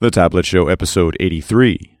The Tablet Show, episode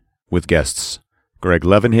 83, with guests Greg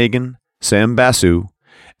Levenhagen, Sam Basu,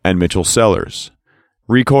 and Mitchell Sellers.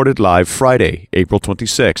 Recorded live Friday, April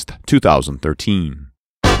 26th, 2013.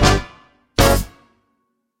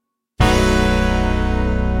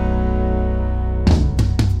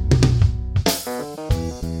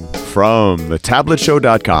 From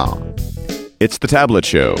thetabletshow.com, it's The Tablet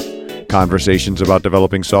Show. Conversations about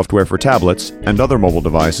developing software for tablets and other mobile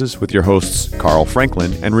devices with your hosts Carl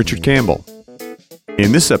Franklin and Richard Campbell.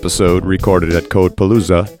 In this episode, recorded at Code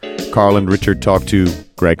PaLOusa, Carl and Richard talk to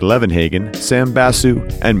Greg Levenhagen, Sam Basu,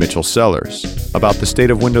 and Mitchell Sellers about the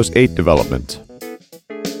state of Windows 8 development.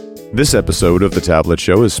 This episode of The Tablet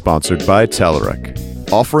Show is sponsored by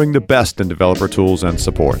Telerik, offering the best in developer tools and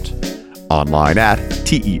support. Online at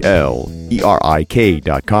telerik.com.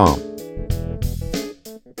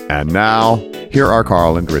 And now, here are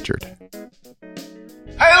Carl and Richard. Hey,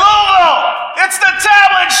 Louisville! It's the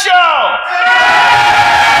Tablet Show!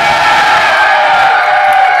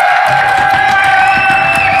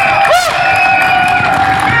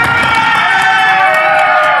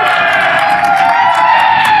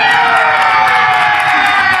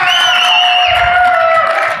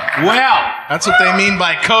 Well, that's what they mean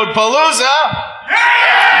by Code PaLOusa.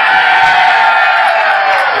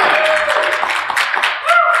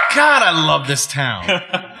 God, I love this town.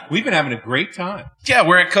 We've been having a great time. Yeah,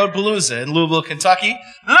 we're at Code PaLOusa in Louisville, Kentucky.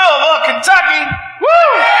 Louisville, Kentucky! Woo!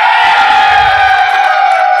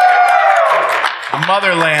 The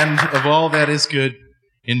motherland of all that is good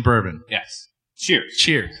in bourbon. Yes. Cheers.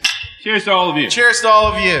 Cheers. Cheers to all of you. Cheers to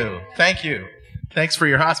all of you. Thank you. Thanks for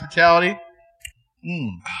your hospitality.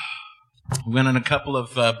 We went on a couple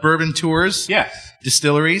of bourbon tours. Yes.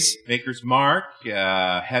 Distilleries. Maker's Mark,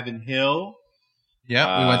 Heaven Hill.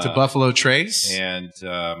 Yeah, we went to Buffalo Trace. And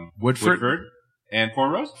Woodford. And Four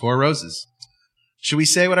Roses. Four Roses. Should we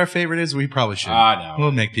say what our favorite is? We probably should. No.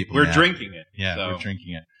 We'll make people We're mad. drinking it. Yeah, so we're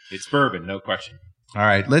drinking it. It's bourbon, no question. All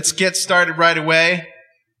right, let's get started right away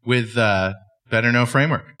with Better Know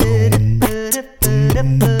Framework. All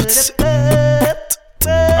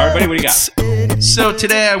right, buddy, what do you got? So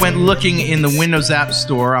today I went looking in the Windows App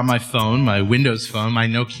Store on my phone, my Windows phone, my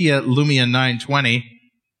Nokia Lumia 920,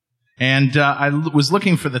 and I was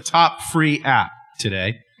looking for the top free app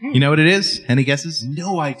today. You know what it is? Any guesses?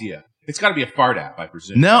 No idea. It's got to be a fart app, I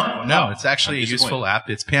presume. No, it's actually a useful app.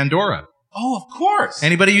 It's Pandora. Oh, of course.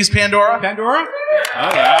 Anybody use Pandora? Pandora?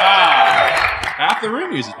 Oh, yeah. Half the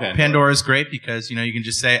room uses Pandora. Pandora is great because, you can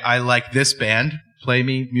just say, I like this band. Play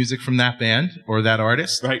me music from that band or that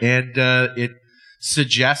artist. Right. And it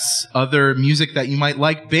suggests other music that you might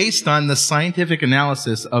like based on the scientific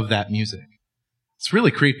analysis of that music. It's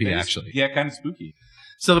really creepy, actually. Yeah, kind of spooky.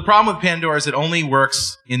 So the problem with Pandora is it only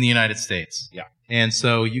works in the United States. Yeah. And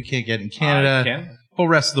so you can't get it in Canada. Canada. The whole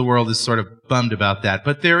rest of the world is sort of bummed about that.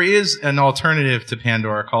 But there is an alternative to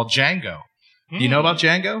Pandora called Django. Do you know about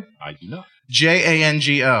Django? I do not.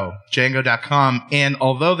 Django, Django.com. And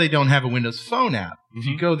although they don't have a Windows Phone app, if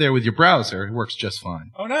you go there with your browser, it works just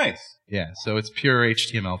fine. Oh, nice. Yeah, so it's pure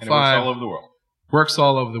HTML5. And it works all over the world. Works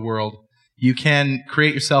all over the world. You can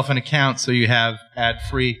create yourself an account so you have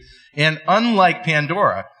ad-free. And unlike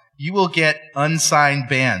Pandora, you will get unsigned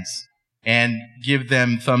bands and give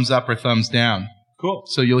them thumbs up or thumbs down. Cool.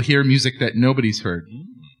 So you'll hear music that nobody's heard.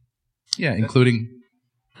 Yeah, including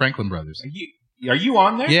Franklin Brothers. Are you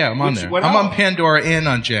on there? Yeah, I'm on there. I'm on Pandora and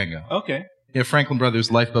on Django. Okay. Yeah, Franklin Brothers'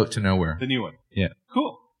 Lifeboat to Nowhere. The new one. Yeah.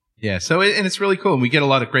 Cool. Yeah, so and it's really cool. And we get a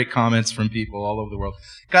lot of great comments from people all over the world.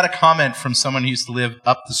 Got a comment from someone who used to live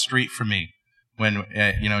up the street from me when,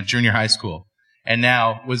 junior high school. And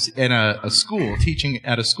now was in a school, teaching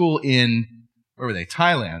at a school in, where were they?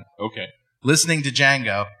 Thailand. Okay. Listening to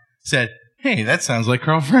Django, said, hey, that sounds like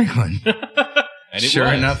Carl Franklin. And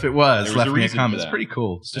sure enough, it was. Left me a reason comment. for It's that. pretty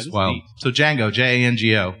cool. It's just That is wild. neat. So Django,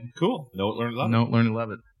 Django. Cool. Know it, learn it, love it. Know it, learn it,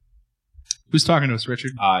 love it. Who's talking to us,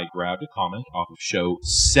 Richard? I grabbed a comment off of show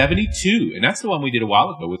 72, and that's the one we did a while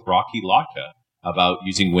ago with Rocky Lotka about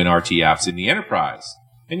using WinRT apps in the enterprise.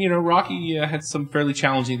 And, Rocky had some fairly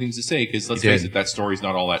challenging things to say, because let's face it, that story's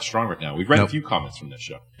not all that strong right now. We've read a few comments from this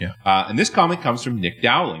show. Yeah. And this comment comes from Nick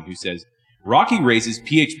Dowling, who says, Rocky raises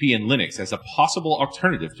PHP and Linux as a possible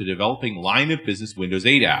alternative to developing line-of-business Windows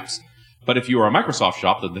 8 apps. But if you are a Microsoft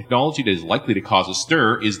shop, the technology that is likely to cause a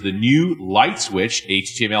stir is the new light switch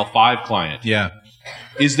HTML5 client. Yeah.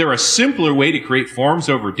 Is there a simpler way to create forms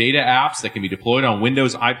over data apps that can be deployed on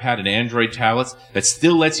Windows, iPad, and Android tablets that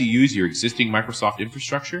still lets you use your existing Microsoft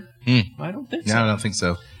infrastructure? I don't think so. No, I don't think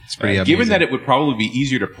so. It's pretty amazing. Given that it would probably be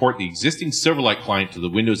easier to port the existing Silverlight client to the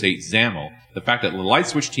Windows 8 XAML, the fact that the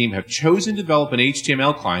LightSwitch team have chosen to develop an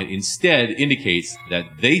HTML client instead indicates that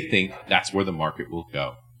they think that's where the market will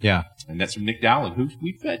go. Yeah. And that's from Nick Dowling, who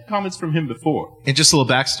we've had comments from him before. And just a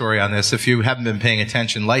little backstory on this. If you haven't been paying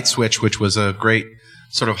attention, LightSwitch, which was a great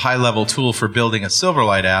sort of high-level tool for building a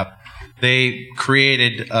Silverlight app, they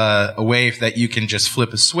created a way that you can just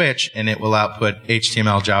flip a switch and it will output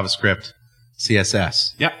HTML, JavaScript,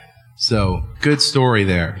 CSS. Yep. So, good story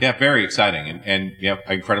there. Yeah, very exciting and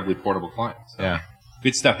incredibly portable client. So. Yeah.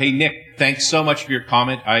 Good stuff. Hey, Nick, thanks so much for your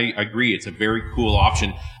comment. I agree. It's a very cool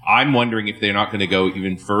option. I'm wondering if they're not going to go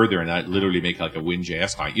even further and not literally make like a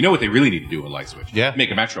WinJS client. You know what they really need to do with LightSwitch? Yeah. Make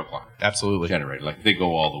a Metro client. Absolutely. Generate. Like they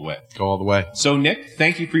go all the way. Go all the way. So, Nick,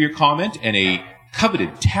 thank you for your comment. And a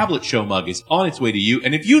coveted Tablet Show mug is on its way to you.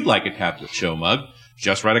 And if you'd like a Tablet Show mug,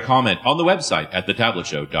 just write a comment on the website at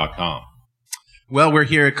thetabletshow.com. Well, we're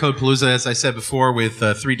here at Code PaLOusa, as I said before, with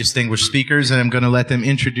 3 distinguished speakers, and I'm going to let them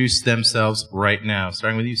introduce themselves right now.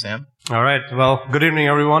 Starting with you, Sam. All right. Well, good evening,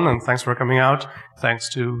 everyone, and thanks for coming out.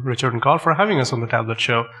 Thanks to Richard and Carl for having us on the Tablet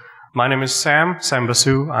Show. My name is Sam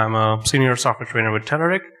Basu. I'm a senior software trainer with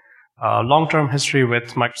Telerik. Long-term history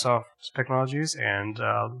with Microsoft technologies and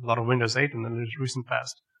a lot of Windows 8 in the recent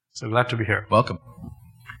past. So glad to be here. Welcome.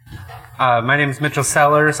 My name is Mitchell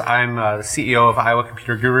Sellers. I'm the CEO of Iowa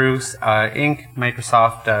Computer Gurus, Inc.,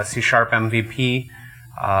 Microsoft C# MVP.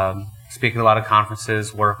 Speak at a lot of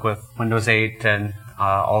conferences, work with Windows 8 and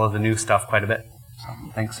all of the new stuff quite a bit.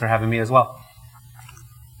 So thanks for having me as well.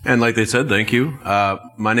 And like they said, thank you.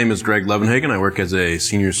 My name is Greg Levenhagen. I work as a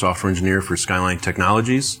senior software engineer for Skyline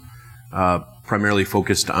Technologies, primarily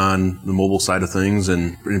focused on the mobile side of things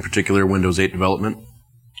and in particular Windows 8 development.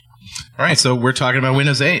 All right, so we're talking about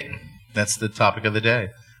Windows 8. That's the topic of the day.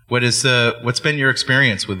 What's been your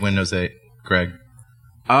experience with Windows 8, Greg?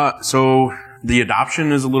 So the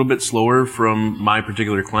adoption is a little bit slower from my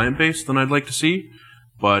particular client base than I'd like to see,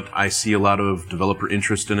 but I see a lot of developer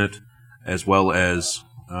interest in it, as well as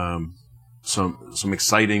some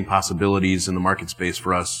exciting possibilities in the market space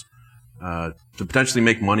for us to potentially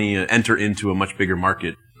make money and enter into a much bigger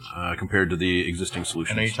market compared to the existing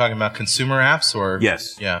solutions. And are you talking about consumer apps or?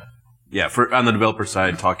 Yes. Yeah. Yeah, on the developer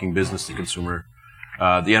side, talking business to consumer.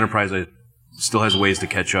 The enterprise still has ways to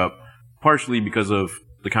catch up, partially because of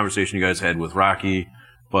the conversation you guys had with Rocky,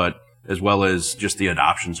 but as well as just the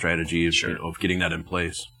adoption strategy of getting that in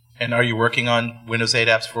place. And are you working on Windows 8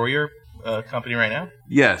 apps for your company right now?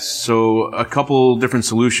 Yes. So a couple different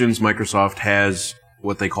solutions. Microsoft has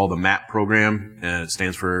what they call the MAP program. It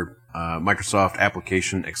stands for Microsoft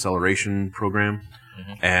Application Acceleration Program.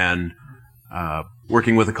 Mm-hmm. And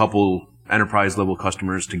working with a couple enterprise-level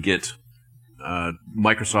customers to get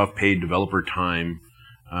Microsoft paid developer time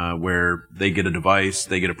where they get a device,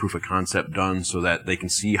 they get a proof of concept done so that they can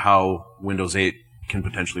see how Windows 8 can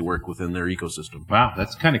potentially work within their ecosystem. Wow,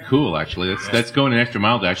 that's kind of cool, actually. That's going an extra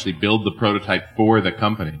mile to actually build the prototype for the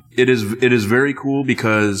company. It is very cool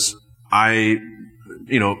because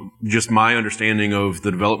just my understanding of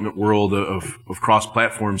the development world of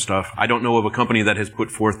cross-platform stuff, I don't know of a company that has put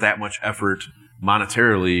forth that much effort,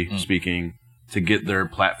 monetarily speaking, to get their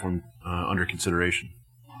platform under consideration.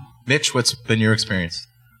 Mitch, what's been your experience?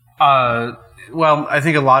 Well, I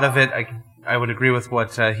think a lot of it, I would agree with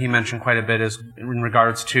what he mentioned quite a bit is in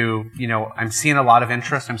regards to, I'm seeing a lot of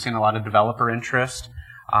interest. I'm seeing a lot of developer interest.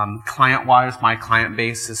 Client-wise, my client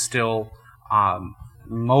base is still,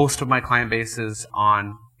 most of my client base is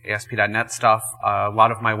on ASP.NET stuff. A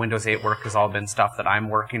lot of my Windows 8 work has all been stuff that I'm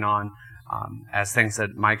working on as things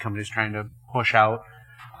that my company's trying to push out.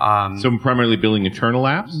 So I'm primarily building internal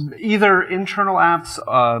apps? Either internal apps,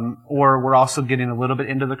 or we're also getting a little bit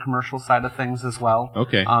into the commercial side of things as well.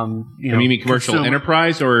 Okay. You mean commercial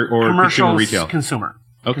enterprise or consumer retail? Consumer.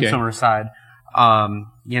 Okay. Consumer side.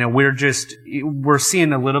 We're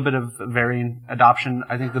seeing a little bit of varying adoption.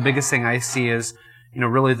 I think the biggest thing I see is,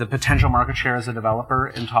 really the potential market share as a developer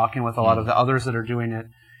and talking with a lot of the others that are doing it.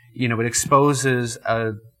 It exposes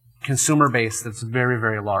a consumer base that's very,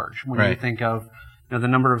 very large. When you think of the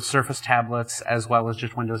number of Surface tablets as well as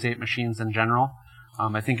just Windows 8 machines in general,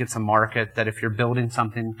 I think it's a market that if you're building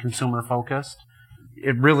something consumer focused,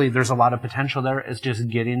 there's a lot of potential there. It's just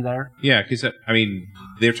getting there. Yeah, because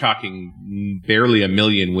they're talking barely 1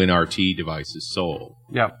 million WinRT devices sold.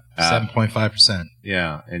 Yep. 7.5%.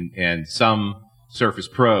 Yeah, and some Surface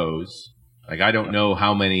Pros, I don't know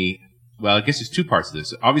how many. Well, I guess there's two parts of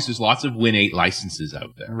this. Obviously, there's lots of Win 8 licenses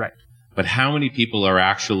out there. Right. But how many people are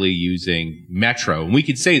actually using Metro? And we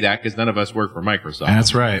can say that because none of us work for Microsoft.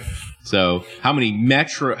 That's right. So how many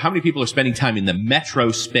people are spending time in the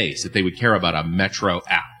Metro space that they would care about a Metro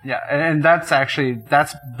app? Yeah, and that's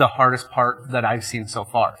the hardest part that I've seen so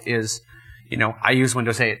far is, I use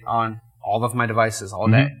Windows 8 on all of my devices all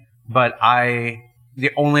day, but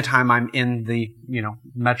the only time I'm in the,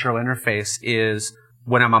 Metro interface is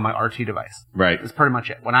when I'm on my RT device. Right. That's pretty much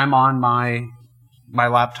it. When I'm on my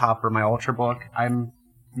laptop or my Ultrabook, I'm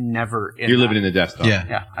never in You're living in the desktop. Yeah.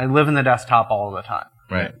 Yeah, I live in the desktop all the time.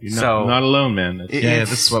 Right. You're not alone, man.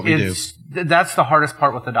 This is what we do. That's the hardest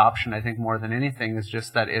part with adoption, I think, more than anything, is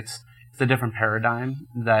just that it's a different paradigm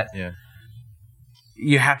that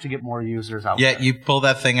you have to get more users out there. Yeah, you pull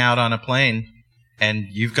that thing out on a plane, and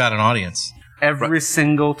you've got an audience. Every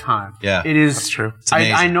single time. Yeah. It is. That's true. It's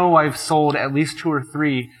amazing. I know I've sold at least 2 or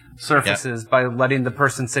 3 Surfaces by letting the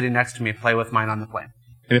person sitting next to me play with mine on the plane.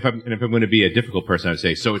 And if I'm going to be a difficult person, I would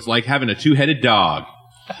say, so it's like having a 2-headed dog.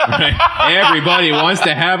 Right? Everybody wants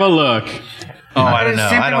to have a look. Oh, I don't know.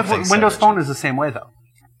 Same I thing don't with think so. Windows Phone is the same way, though.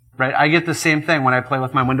 Right? I get the same thing when I play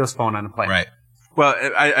with my Windows Phone on a plane. Right. Well,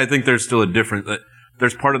 I think there's still a different.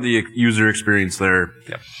 There's part of the user experience there,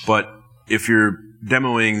 but if you're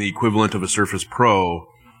demoing the equivalent of a Surface Pro,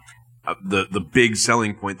 the big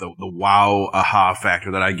selling point, the wow aha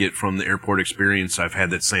factor that I get from the airport experience, I've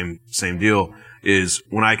had that same deal, is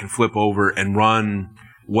when I can flip over and run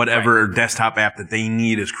whatever desktop app that they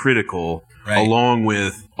need is critical, along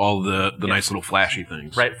with all the nice little flashy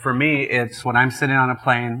things. Right. For me, it's when I'm sitting on a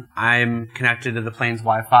plane, I'm connected to the plane's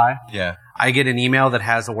Wi-Fi. Yeah. I get an email that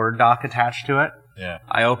has a Word doc attached to it. Yeah.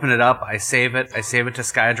 I open it up, I save it to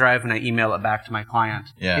SkyDrive, and I email it back to my client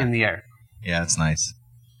in the air. Yeah, that's nice.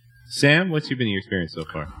 Sam, what's been your experience so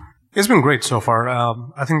far? It's been great so far.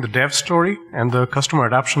 I think the dev story and the customer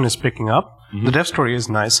adoption is picking up. The dev story is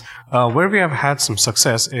nice. Where we have had some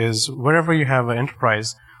success is wherever you have an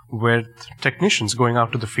enterprise with technicians going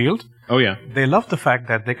out to the field. Oh, yeah. They love the fact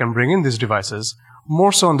that they can bring in these devices,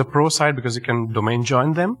 more so on the pro side because you can domain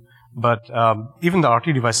join them. But even the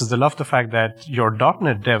RT devices, they love the fact that your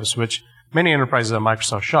 .NET devs, which many enterprises are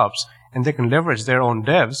Microsoft shops, and they can leverage their own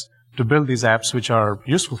devs to build these apps which are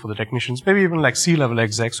useful for the technicians, maybe even like C-level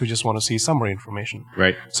execs who just want to see summary information.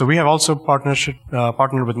 Right. So we have also partnered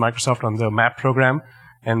with Microsoft on the MAP program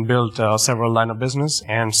and built several line of business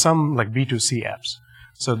and some like B2C apps.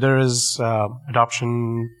 So there is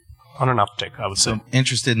adoption on an uptick, I would say. I'm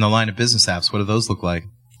interested in the line of business apps. What do those look like?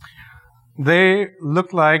 They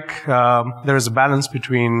look like there is a balance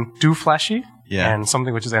between too flashy and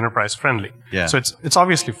something which is enterprise friendly. Yeah. So it's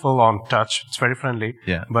obviously full on touch. It's very friendly.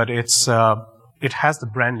 Yeah. But it has the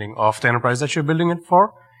branding of the enterprise that you're building it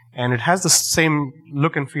for, and it has the same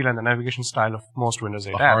look and feel and the navigation style of most Windows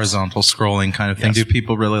 8 apps. Horizontal scrolling kind of thing. Yes. Do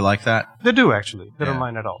people really like that? They do actually. They Yeah. don't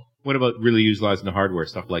mind at all. What about really utilizing the hardware,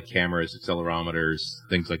 stuff like cameras, accelerometers,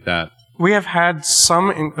 things like that? We have had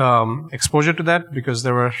some exposure to that because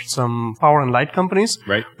there were some power and light companies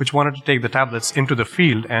which wanted to take the tablets into the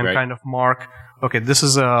field and kind of mark, okay, this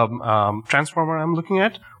is a transformer I'm looking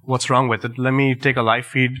at. What's wrong with it? Let me take a live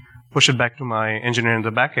feed, push it back to my engineer in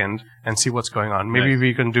the back end and see what's going on. Maybe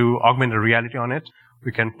we can do augmented reality on it.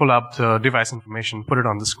 We can pull up the device information, put it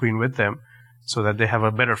on the screen with them so that they have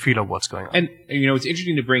a better feel of what's going on. And, it's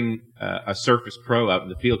interesting to bring a Surface Pro out in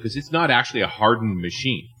the field because it's not actually a hardened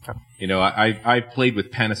machine. I played with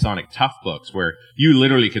Panasonic Toughbooks where you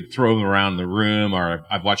literally could throw them around the room, or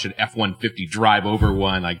I've watched an F-150 drive over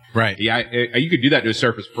one. You could do that to a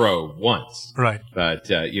Surface Pro once. Right. But,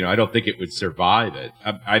 I don't think it would survive it.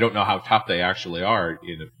 I don't know how tough they actually are,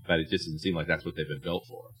 but it just doesn't seem like that's what they've been built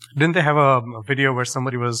for. Didn't they have a video where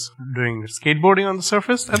somebody was doing skateboarding on the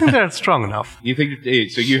Surface? I think they're strong enough. You think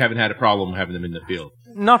so? You haven't had a problem having them in the field?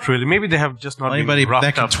 Not really. Maybe they have just not Anybody been roughed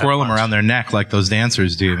that can up twirl that them much. around their neck like those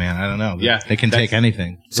dancers do, man. I don't know. Yeah, they can take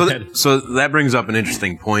anything. So that brings up an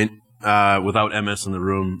interesting point without MS in the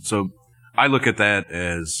room. So I look at that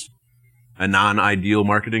as a non-ideal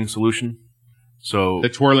marketing solution. So the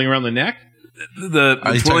twirling around the neck?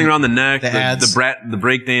 The twirling around the neck, the ads? the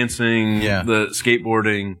breakdancing, the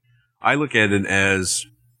skateboarding. I look at it as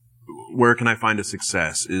where can I find a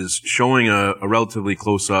success is showing a relatively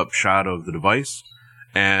close-up shot of the device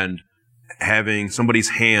and having somebody's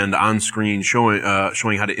hand on screen showing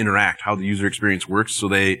how to interact, how the user experience works. So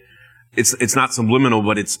it's not subliminal,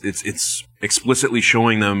 but it's explicitly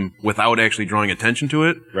showing them without actually drawing attention to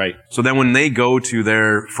it. Right. So then when they go to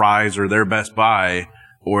their Fry's or their Best Buy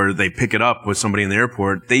or they pick it up with somebody in the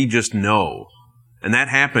airport, they just know. And that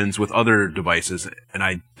happens with other devices, and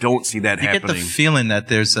I don't see that happening. You get the feeling that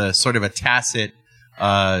there's a sort of a tacit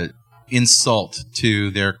insult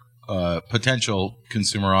to their potential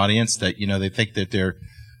consumer audience that, they think that they're,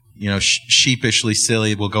 sheepishly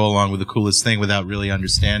silly, will go along with the coolest thing without really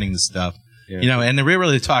understanding the stuff. Yeah. And we're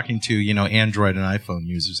really talking to, Android and iPhone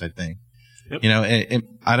users, I think. Yep.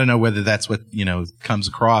 I don't know whether that's what, comes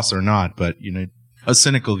across or not, but, a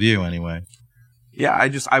cynical view anyway. Yeah,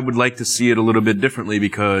 I would like to see it a little bit differently,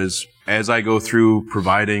 because as I go through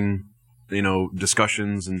providing,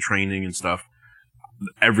 discussions and training and stuff,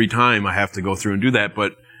 every time I have to go through and do that.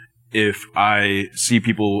 But if I see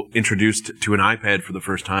people introduced to an iPad for the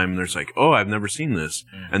first time and they're just like, oh, I've never seen this,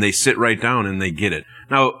 and they sit right down and they get it.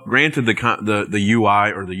 Now, granted, the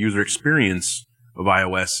UI or the user experience of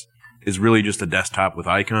iOS is really just a desktop with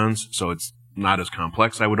icons, so it's not as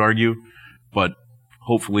complex, I would argue. But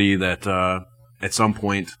hopefully that at some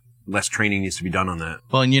point, less training needs to be done on that.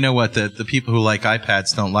 Well, and you know what? The people who like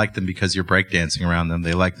iPads don't like them because you're breakdancing around them.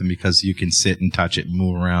 They like them because you can sit and touch it and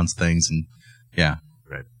move around things. And yeah.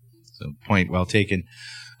 Right. So point well taken.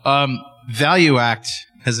 Value Act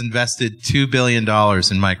has invested $2 billion in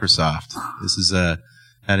Microsoft. This is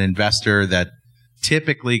an investor that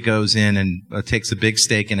typically goes in and takes a big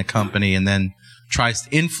stake in a company and then tries to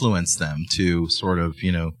influence them to sort of,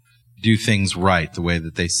 do things right the way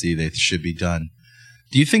that they see they should be done.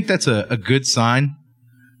 Do you think that's a good sign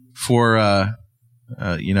for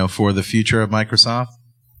for the future of Microsoft?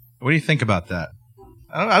 What do you think about that?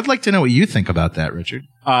 I'd like to know what you think about that, Richard.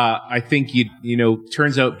 I think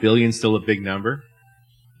turns out billion's still a big number.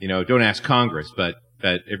 Don't ask Congress, but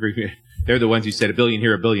they're the ones who said $1 billion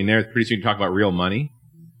here, $1 billion there. Pretty soon you talk about real money.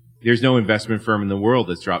 There's no investment firm in the world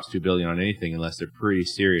that drops $2 billion on anything unless they're pretty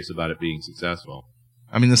serious about it being successful.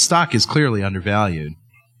 I mean, the stock is clearly undervalued.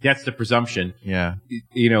 That's the presumption. Yeah.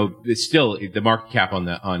 It's still the market cap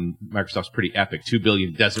on Microsoft's pretty epic. $2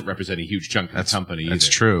 billion doesn't represent a huge chunk of the company either. That's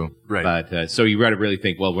true. Right. But so you got to really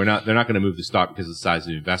think, well, they're not going to move the stock because of the size of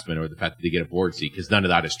the investment or the fact that they get a board seat, because none of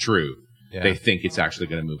that is true. Yeah. They think it's actually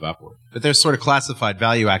going to move upward. But they're sort of classified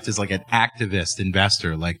Value Act as like an activist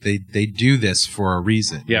investor. Like they do this for a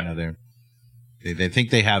reason. Yeah. They think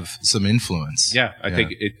they have some influence. Yeah. I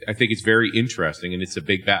think it's very interesting, and it's a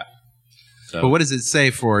big bet. So. But what does it say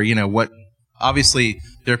for, what obviously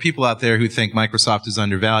there are people out there who think Microsoft is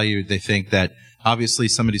undervalued. They think that obviously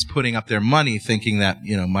somebody's putting up their money thinking that,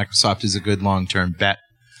 Microsoft is a good long-term bet.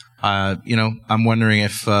 I'm wondering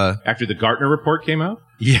if after the Gartner report came out?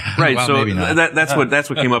 Yeah. Right. Well, so maybe not. that's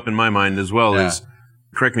what came up in my mind as well. Is,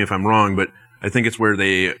 correct me if I'm wrong, but I think it's where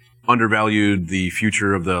they undervalued the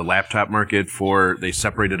future of the laptop market they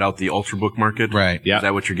separated out the Ultrabook market. Right. Yeah. Is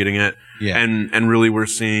that what you're getting at? Yeah. And really we're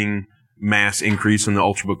seeing mass increase in the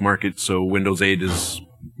Ultrabook market. So Windows 8 is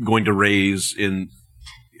going to raise in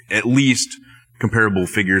at least comparable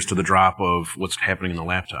figures to the drop of what's happening in the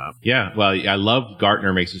laptop. Yeah. Well, I love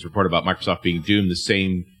Gartner makes this report about Microsoft being doomed the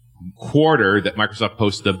same quarter that Microsoft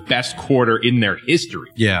posts the best quarter in their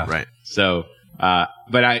history. Yeah. Right. So,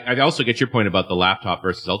 but I also get your point about the laptop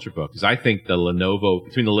versus Ultrabook, because I think between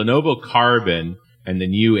the Lenovo Carbon and the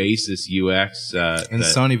new Asus UX, and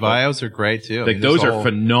Sony Vios are great too. Like those are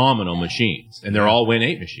phenomenal machines, and they're all Win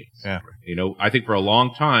 8 machines. Yeah. I think for a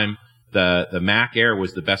long time, the Mac Air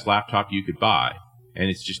was the best laptop you could buy, and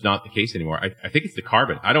it's just not the case anymore. I think it's the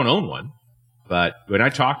Carbon. I don't own one, but when I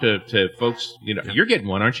talk to folks, you're getting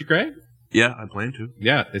one, aren't you, Greg? Yeah, I plan to.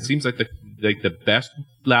 Yeah, it seems like the best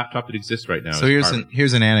laptop that exists right now. So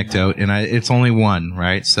here's an anecdote, and it's only one,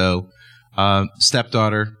 right? So,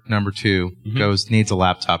 stepdaughter number 2 needs a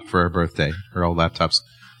laptop for her birthday. Her old laptop's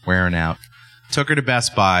wearing out. Took her to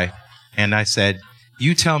Best Buy, and I said,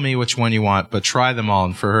 "You tell me which one you want, but try them all."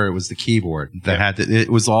 And for her, it was the keyboard it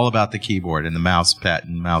was all about the keyboard and the mouse pad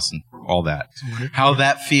and mouse and all that. How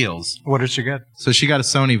that feels. What did she get? So she got a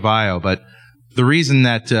Sony Vio, but the reason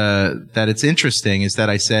that it's interesting is that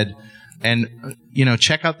I said, and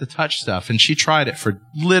check out the touch stuff, and she tried it for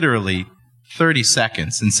literally 30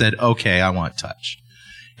 seconds and said, "Okay, I want touch."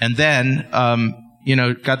 And then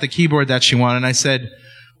got the keyboard that she wanted, and I said,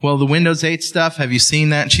 "Well, the Windows 8 stuff, have you seen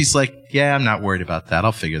that?" And she's like, "Yeah, I'm not worried about that.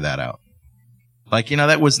 I'll figure that out." Like,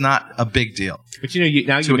 that was not a big deal. But now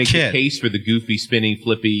you make the case for the goofy, spinning,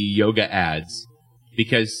 flippy yoga ads,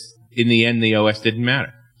 because in the end, the OS didn't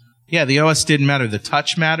matter. Yeah, the OS didn't matter. The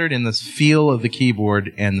touch mattered, and the feel of the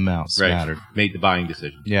keyboard and the mouse mattered. Made the buying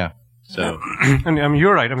decision. Yeah. So, and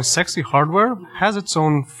you're right. Sexy hardware has its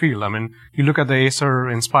own feel. You look at the Acer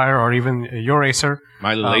Inspire or even your Acer.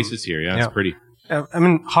 My little Asus here, it's pretty.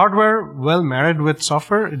 Hardware well married with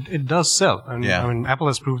software, it does sell. And Yeah. Apple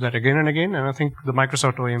has proved that again and again, and I think the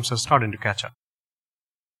Microsoft OEMs are starting to catch up.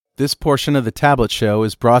 This portion of the Tablet Show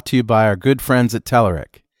is brought to you by our good friends at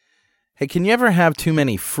Telerik. Hey, can you ever have too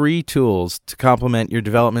many free tools to complement your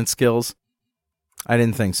development skills? I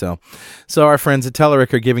didn't think so. So our friends at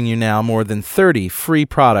Telerik are giving you now more than 30 free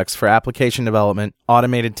products for application development,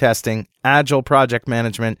 automated testing, agile project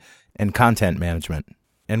management, and content management.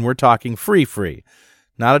 And we're talking free.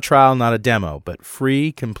 Not a trial, not a demo, but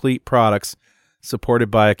free, complete products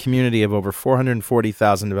supported by a community of over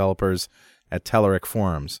 440,000 developers at Telerik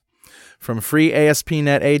forums. From free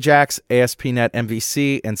ASP.NET AJAX, ASP.NET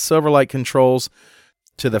MVC, and Silverlight controls,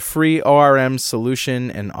 to the free ORM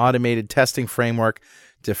solution and automated testing framework,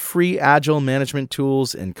 to free agile management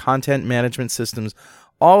tools and content management systems,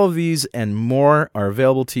 all of these and more are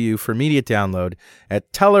available to you for immediate download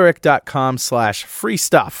at Telerik.com/free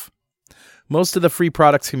stuff. Most of the free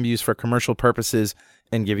products can be used for commercial purposes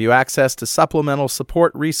and give you access to supplemental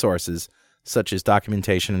support resources such as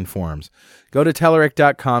documentation and forums. Go to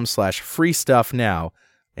Telerik.com/free stuff now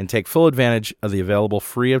and take full advantage of the available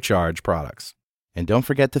free of charge products. And don't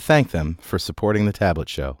forget to thank them for supporting the Tablet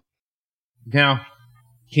Show. Now,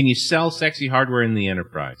 can you sell sexy hardware in the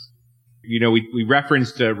enterprise? You know, we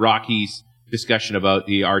referenced Rocky's discussion about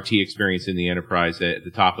the RT experience in the enterprise at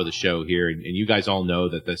the top of the show here, and you guys all know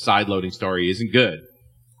that the side-loading story isn't good.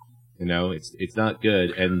 You know, it's not good,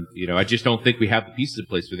 and, you know, I just don't think we have the pieces in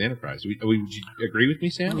place for the enterprise. Would you agree with me,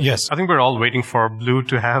 Sam? Yes, I think we're all waiting for Blue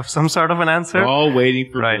to have some sort of an answer. We're all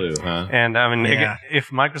waiting for right. Blue, huh? And, I mean, again, if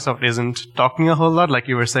Microsoft isn't talking a whole lot, like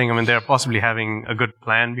you were saying, I mean, they're possibly having a good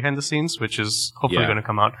plan behind the scenes, which is hopefully going to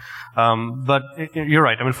come out. But you're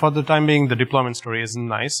right. I mean, for the time being, the deployment story isn't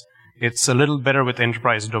nice. It's a little better with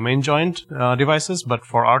enterprise domain joined devices, but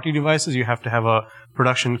for RT devices, you have to have a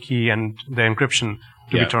production key and the encryption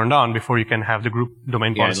to be turned on before you can have the group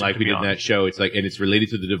domain policy. And like we did in that show, it's like, and it's related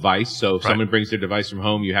to the device. So if someone brings their device from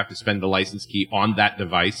home, you have to spend the license key on that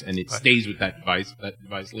device, and it stays with that device. That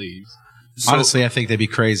device leaves. So, honestly, I think they'd be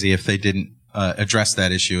crazy if they didn't address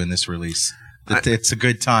that issue in this release. It's a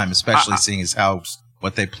good time, especially seeing as how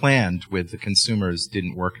what they planned with the consumers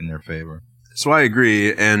didn't work in their favor. So I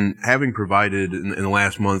agree, and having provided in the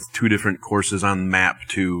last month 2 different courses on MAP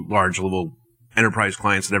to large level enterprise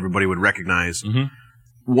clients that everybody would recognize,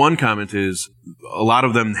 one comment is a lot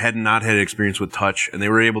of them had not had experience with touch, and they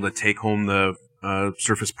were able to take home the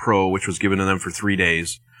Surface Pro, which was given to them for 3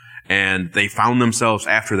 days, and they found themselves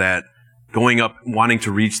after that going up wanting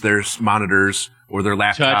to reach their monitors or their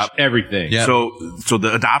laptop. Touch everything. Yep. So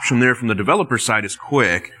the adoption there from the developer side is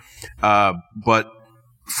quick, but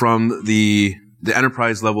from the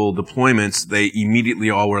enterprise level deployments, they immediately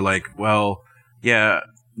all were like, well, yeah,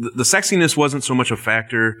 the sexiness wasn't so much a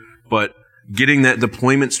factor, but getting that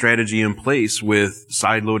deployment strategy in place with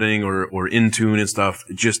sideloading or Intune and stuff,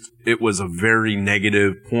 it was a very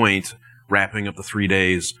negative point wrapping up the 3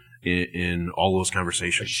 days in all those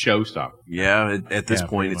conversations. A showstopper. Yeah, at this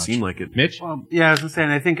point, it seemed like it. Mitch? Well, yeah, I was going to say,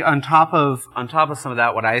 and I think on top of some of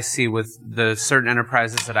that, what I see with the certain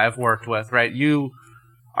enterprises that I've worked with, right, you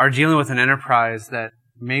are dealing with an enterprise that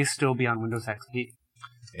may still be on Windows XP.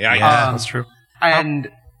 Yeah, that's true. And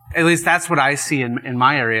at least that's what I see in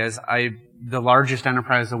my areas. The largest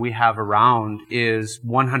enterprise that we have around is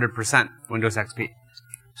 100% Windows XP.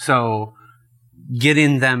 So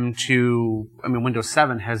getting them to, Windows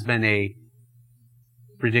 7 has been a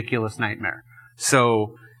ridiculous nightmare.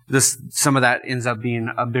 So some of that ends up being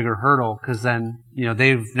a bigger hurdle because then,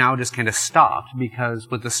 they've now just kind of stopped because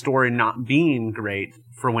with the story not being great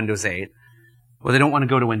for Windows 8, well, they don't want to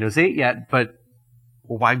go to Windows 8 yet, but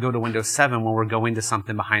well, why go to Windows 7 when we're going to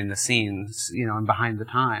something behind the scenes, and behind the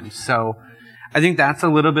times? So I think that's a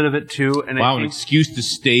little bit of it too. And an excuse to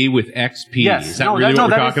stay with XP. Yes, is that really what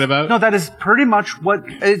we're talking about? No, that is pretty much what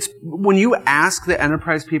it's. When you ask the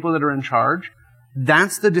enterprise people that are in charge,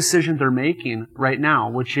 that's the decision they're making right now,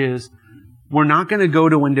 which is we're not going to go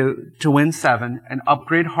to Win 7 and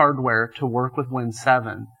upgrade hardware to work with Win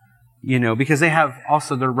 7. Because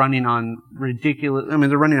they're running on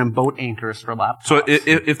they're running on boat anchors for laptops. So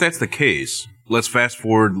if that's the case, let's fast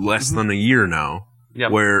forward less than a year now,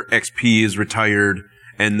 where XP is retired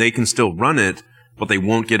and they can still run it, but they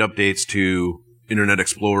won't get updates to Internet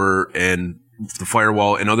Explorer and the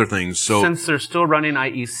firewall and other things. So since they're still running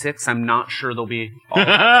IE6, I'm not sure they'll be all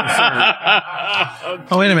concerned.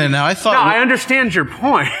 Oh, wait a minute now. I understand your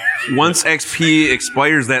point. Once XP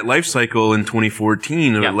expires that life cycle in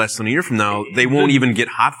 2014, or less than a year from now, they won't even get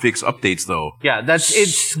hotfix updates, though. Yeah,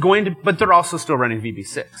 it's going to, but they're also still running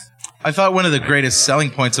VB6. I thought one of the greatest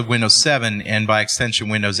selling points of Windows 7, and by extension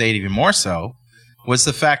Windows 8 even more so, was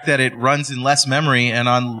the fact that it runs in less memory and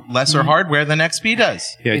on lesser hardware than XP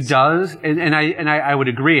does. Yeah, It does, and I would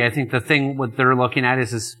agree. I think the thing what they're looking at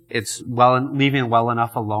is it's leaving well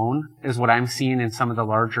enough alone is what I'm seeing in some of the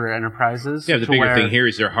larger enterprises. Yeah, the bigger thing here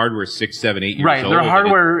is their hardware is 6, 7, 8 years right. old. Their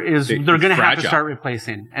hardware is they're going to have to fragile. start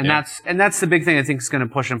replacing, and that's the big thing I think is going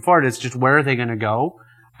to push them forward. It's just where are they going to go?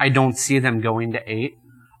 I don't see them going to 8,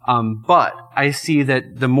 but I see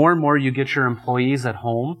that the more and more you get your employees at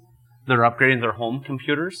home. They're upgrading their home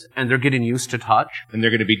computers, and they're getting used to touch. And they're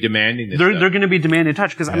going to be demanding this They're stuff. going to be demanding touch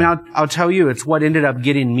because I mean I'll tell you it's what ended up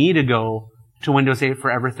getting me to go to Windows 8 for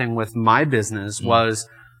everything with my business was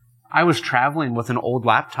I was traveling with an old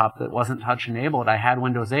laptop that wasn't touch enabled. I had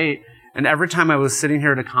Windows 8, and every time I was sitting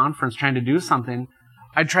here at a conference trying to do something,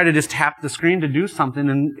 I'd try to just tap the screen to do something,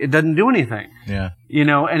 and it doesn't do anything. Yeah. You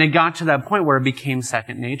know, and it got to that point where it became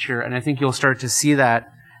second nature, and I think you'll start to see that,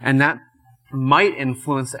 and that might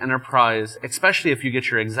influence the enterprise, especially if you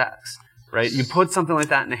get your execs, right? You put something like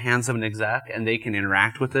that in the hands of an exec and they can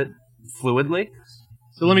interact with it fluidly.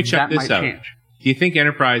 So let me check that this might out. change. Do you think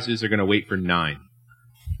enterprises are going to wait for 9?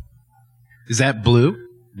 Is that blue?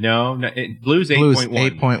 No, Blue's 8.1. Blue's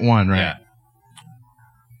 8.1, right? Yeah.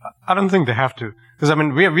 I don't think they have to. Because, I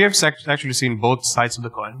mean, we have actually seen both sides of the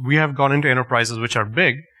coin. We have gone into enterprises which are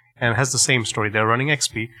big and has the same story. They're running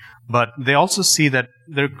XP, but they also see that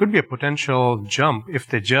there could be a potential jump if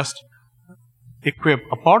they just equip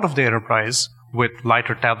a part of the enterprise with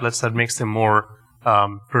lighter tablets that makes them more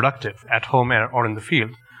productive at home or in the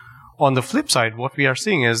field. On the flip side, what we are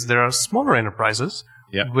seeing is there are smaller enterprises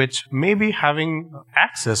which maybe having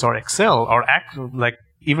Access or Excel or like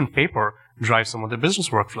even paper drive some of their business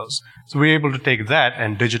workflows. So we're able to take that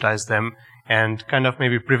and digitize them and kind of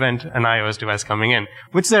maybe prevent an iOS device coming in,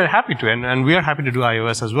 which they're happy to, and we are happy to do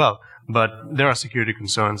iOS as well. But there are security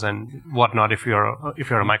concerns and whatnot if you're a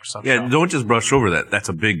Microsoft shop. Don't just brush over that. That's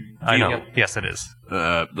a big deal. I know. Yes, it is.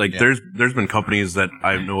 There's been companies that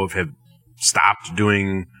I know of have stopped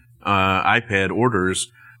doing iPad orders,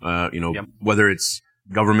 whether it's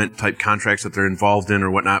government type contracts that they're involved in or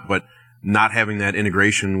whatnot, but not having that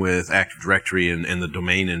integration with Active Directory and the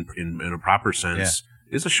domain in a proper sense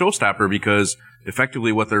is a showstopper, because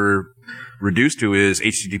effectively what they're reduced to is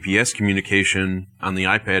HTTPS communication on the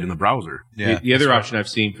iPad and the browser. Yeah. The other option I've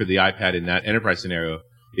seen for the iPad in that enterprise scenario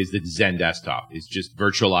is the Zen desktop. It's just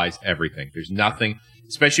virtualized everything. There's nothing,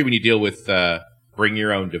 especially when you deal with bring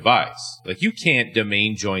your own device. Like, you can't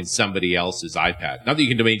domain join somebody else's iPad. Not that you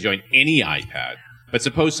can domain join any iPad, but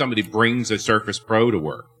suppose somebody brings a Surface Pro to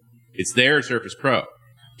work. It's their Surface Pro.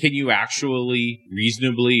 Can you actually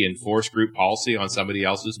reasonably enforce group policy on somebody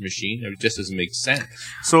else's machine? It just doesn't make sense.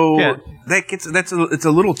 So it's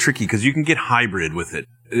a little tricky because you can get hybrid with it.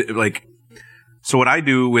 So what I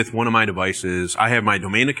do with one of my devices, I have my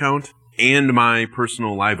domain account and my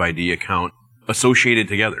personal Live ID account associated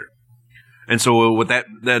together. And so what that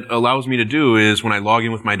allows me to do is when I log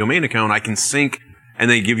in with my domain account, I can sync, and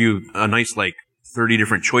they give you a nice 30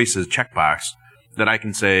 different choices checkbox that I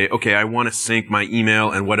can say, okay, I want to sync my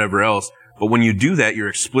email and whatever else. But when you do that, you're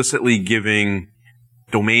explicitly giving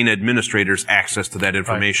domain administrators access to that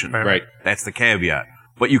information. Right. That's the caveat.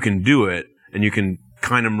 But you can do it, and you can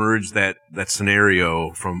kind of merge that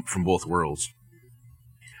scenario from both worlds.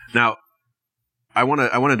 Now, I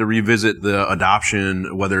wanted to revisit the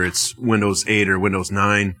adoption, whether it's Windows 8 or Windows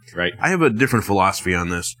 9. Right. I have a different philosophy on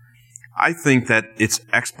this. I think that it's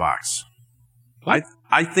Xbox. What?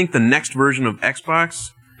 I think the next version of Xbox,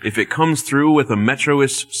 if it comes through with a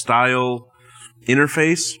Metroist style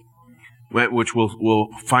interface, which we'll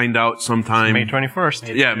find out sometime. May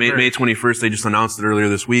 21st. Yeah, May 21st. They just announced it earlier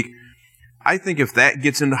this week. I think if that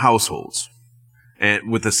gets into households,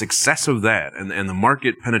 and with the success of that and the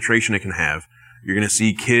market penetration it can have, you're going to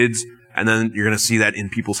see kids, and then you're going to see that in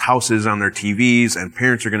people's houses on their TVs, and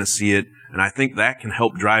parents are going to see it. And I think that can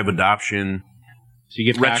help drive adoption. So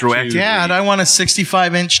you get retroactively. Dad, I want a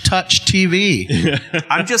 65-inch touch TV.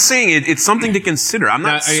 I'm just saying it's something to consider. I'm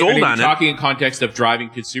not sold on it. Are you talking in context of driving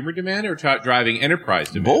consumer demand or driving enterprise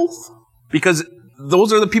demand? Both. Because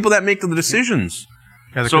those are the people that make the decisions.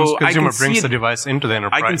 Yeah, the consumer brings the device into the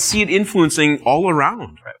enterprise. I can see it influencing all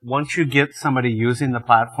around. Once you get somebody using the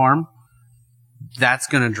platform, that's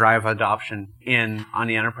going to drive adoption on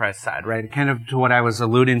the enterprise side, right? Kind of to what I was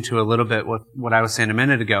alluding to a little bit with what I was saying a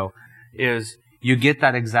minute ago is you get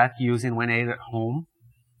that exec using Win 8 at home,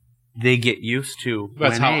 they get used to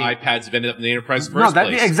That's Win how 8. iPads have ended up in the enterprise in the first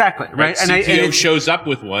place. Exactly, right? And CTO shows up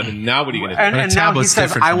with one, and now what are you going to do? And now he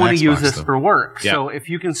says, I want to use this for work. Yeah. So if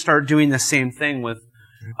you can start doing the same thing with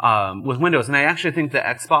Windows, and I actually think the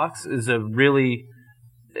Xbox is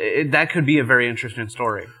that could be a very interesting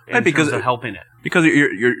story in terms of helping it. Because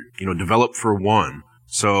you're developed for one.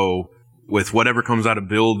 So with whatever comes out of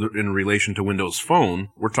build in relation to Windows Phone,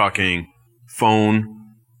 we're talking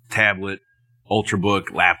phone, tablet,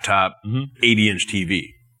 Ultrabook, laptop, 80-inch TV,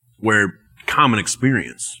 where common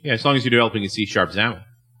experience. Yeah, as long as you're developing a C# XAML.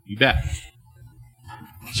 You bet.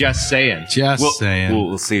 Just saying. Saying.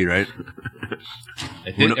 We'll see, right?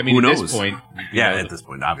 Who knows? At this point. Yeah, at this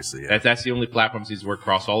point, obviously. Yeah. That's the only platform that seems to work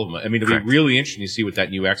across all of them. I mean, it'll be really interesting to see what that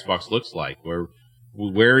new Xbox looks like.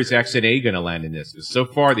 Where is XNA going to land in this? Because so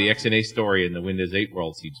far, the XNA story in the Windows 8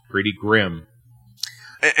 world seems pretty grim.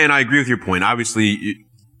 And I agree with your point. Obviously,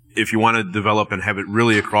 if you want to develop and have it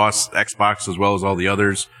really across Xbox as well as all the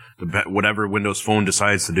others, whatever Windows Phone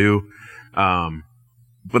decides to do.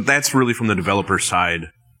 But that's really from the developer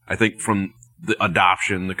side. I think from the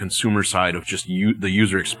adoption, the consumer side of just the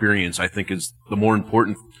user experience, I think is the more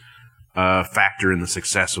important factor in the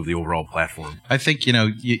success of the overall platform. I think,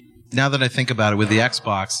 now that I think about it with the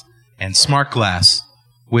Xbox and Smart Glass,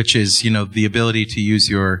 which is, the ability to use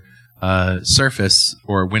your Surface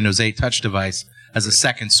or Windows 8 touch device as a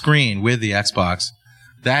second screen with the Xbox,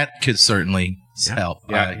 that could certainly help.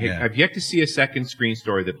 Yeah, I've yet to see a second screen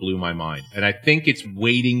story that blew my mind, and I think it's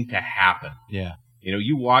waiting to happen. Yeah.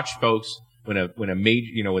 You watch folks when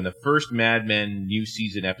the first Mad Men new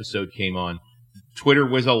season episode came on, Twitter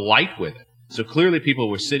was alight with it. So clearly people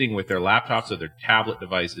were sitting with their laptops or their tablet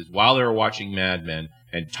devices while they were watching Mad Men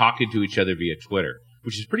and talking to each other via Twitter,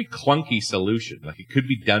 which is a pretty clunky solution. Like, it could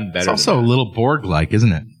be done better. It's also a little Borg-like,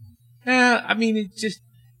 isn't it? Yeah, I mean, it's just,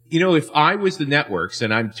 if I was the networks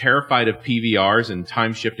and I'm terrified of PVRs and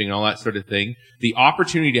time shifting and all that sort of thing, the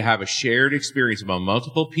opportunity to have a shared experience among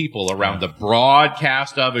multiple people around the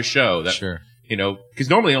broadcast of a show that, sure. Because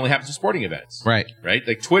normally it only happens at sporting events. Right. Right?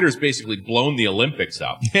 Like, Twitter's basically blown the Olympics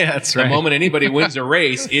up. Yeah, that's right. The moment anybody wins a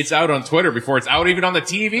race, it's out on Twitter before it's out even on the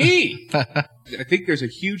TV. I think there's a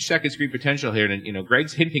huge second screen potential here, and,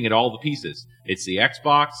 Greg's hinting at all the pieces. It's the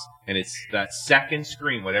Xbox, and it's that second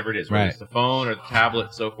screen, whatever it is, whether it's the phone or the tablet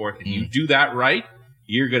and so forth. And you do that right,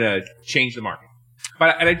 you're going to change the market.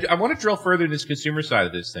 But I want to drill further into this consumer side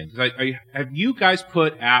of this thing. Because have you guys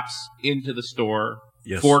put apps into the store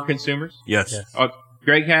for consumers? Yes.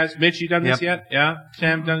 Greg has. Mitch, you done this yet? Yeah?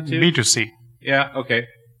 Sam done it too? B2C. Yeah, okay.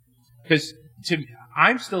 Because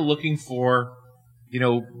I'm still looking for,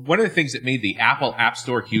 one of the things that made the Apple App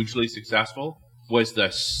Store hugely successful was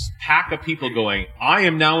the pack of people going, I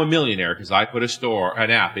am now a millionaire because I put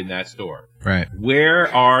an app in that store. Right.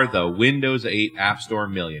 Where are the Windows 8 App Store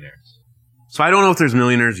millionaires? So I don't know if there's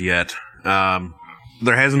millionaires yet.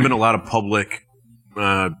 There hasn't been a lot of public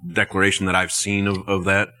declaration that I've seen of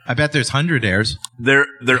that. I bet there's hundredaires. There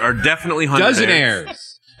are definitely hundredaires.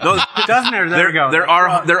 Dozenaires. No, Dozenaires. There we go. There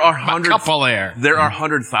are hundred. Couple-aire. There are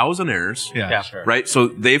 100,000-aires. Yeah, sure. Right. So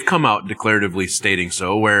they've come out declaratively stating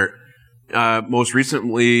so. Where most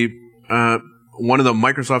recently, one of the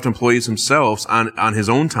Microsoft employees himself, on his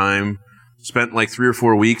own time, spent like 3 or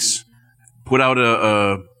 4 weeks, put out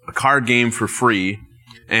a card game for free,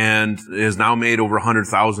 and has now made over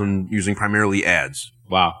 100,000 using primarily ads.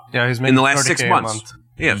 Wow. Yeah, he's making in the last 6 months. Month.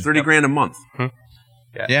 Yeah, 30 grand a month.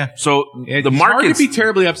 Yeah. So it's the market hard to be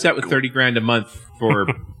terribly upset with 30 grand a month for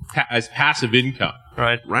as passive income.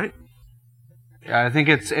 Right. Yeah, I think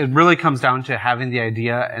it really comes down to having the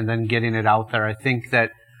idea and then getting it out there. I think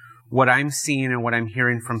that what I'm seeing and what I'm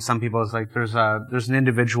hearing from some people is like there's an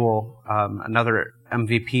individual, another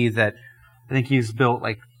MVP that I think he's built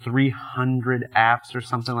like 300 apps or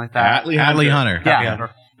something like that. Hadley Hunter. Yeah.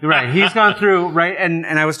 Right. He's gone through, right? And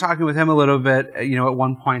I was talking with him a little bit, at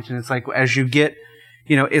one point, and it's like as you get,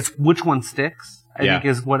 it's which one sticks, I think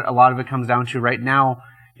is what a lot of it comes down to right now,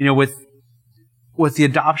 with the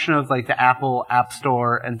adoption of like the Apple App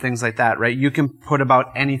Store and things like that, right? You can put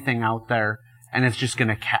about anything out there and it's just going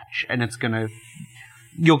to catch, and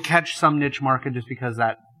you'll catch some niche market just because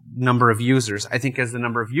that number of users. I think as the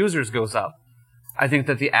number of users goes up, I think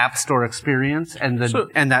that the App Store experience and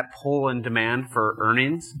that pull and demand for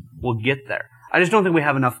earnings will get there. I just don't think we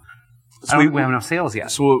have enough. I don't think we have enough sales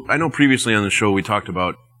yet. So I know previously on the show we talked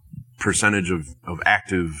about percentage of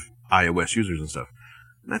active iOS users and stuff.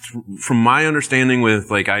 That's from my understanding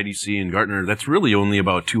with like IDC and Gartner. That's really only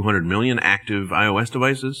about 200 million active iOS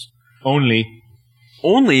devices.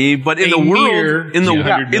 Only, but in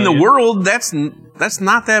the world, that's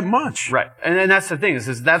not that much. Right. And that's the thing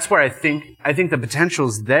is that's where I think the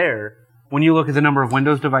potential's there when you look at the number of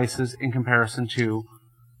Windows devices in comparison to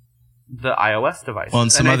the iOS devices. Well,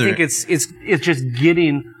 and I think it's just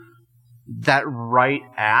getting that right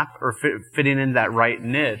app or fitting in that right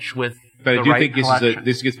niche with But I the do right think collection.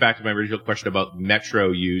 this gets back to my original question about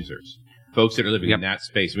metro users, folks that are living in that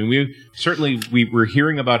space. I mean, we're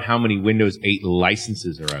hearing about how many Windows 8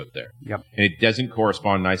 licenses are out there. Yep. And it doesn't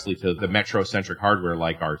correspond nicely to the metro-centric hardware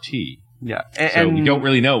like RT. Yeah. So we don't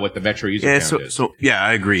really know what the metro user count is. So yeah,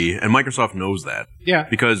 I agree. And Microsoft knows that. Yeah.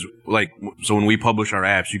 Because so when we publish our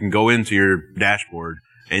apps, you can go into your dashboard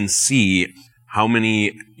and see how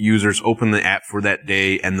many users open the app for that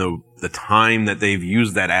day and the time that they've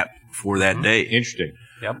used that app for that day. Interesting.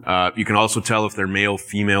 Yep. You can also tell if they're male,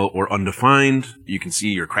 female, or undefined. You can see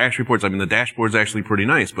your crash reports. I mean, the dashboard's actually pretty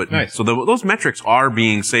nice. But so those metrics are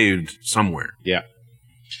being saved somewhere. Yeah.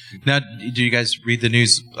 Now, do you guys read the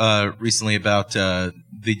news recently about the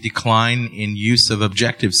decline in use of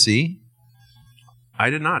Objective-C? I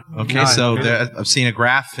did not. Okay, No, so I've seen a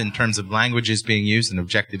graph in terms of languages being used, and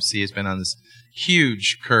Objective-C has been on this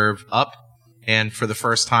huge curve up, and for the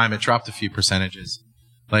first time, it dropped a few percentages.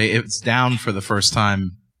 Like, it's down for the first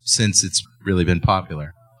time since it's really been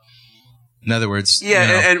popular. In other words,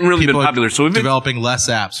 and really been people popular. So we've been developing less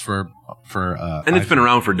apps for and it's been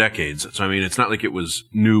around for decades. So I mean, it's not like it was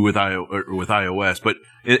new with iOS. But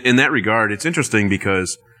in that regard, it's interesting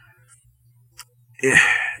because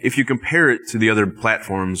if you compare it to the other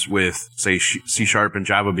platforms with, say, C# and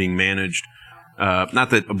Java being managed, not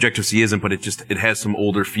that Objective-C isn't, but it has some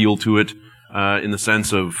older feel to it in the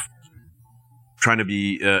sense of trying to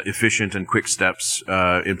be efficient and quick steps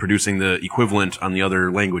in producing the equivalent on the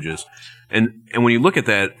other languages. And when you look at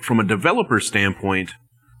that from a developer standpoint,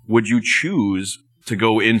 would you choose to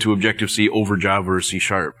go into Objective-C over Java or C#?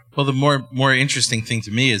 Well, the more interesting thing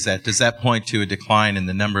to me is that does that point to a decline in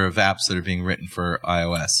the number of apps that are being written for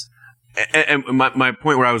iOS? And my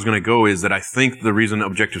point where I was going to go is that I think the reason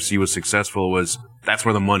Objective-C was successful was that's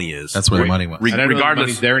where the money is. That's where the money was. I don't know if the regardless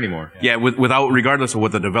money's there anymore. Yeah, regardless of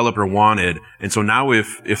what the developer wanted. And so now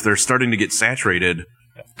if they're starting to get saturated,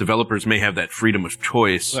 developers may have that freedom of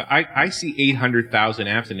choice. Well, I see 800,000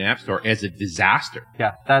 apps in the App Store as a disaster.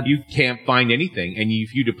 Yeah. You can't find anything, and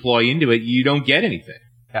if you deploy into it, you don't get anything.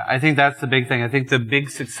 Yeah, I think that's the big thing. I think the big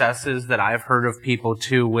successes that I've heard of people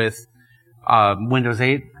too with Windows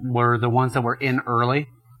 8 were the ones that were in early,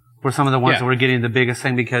 were some of the ones that were getting the biggest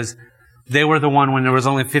thing because they were the one when there was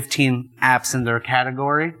only 15 apps in their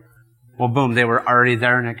category. Well, boom, they were already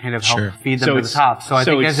there, and it kind of helped feed them to the top. So I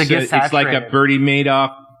think as it gets saturated, it's like a Bertie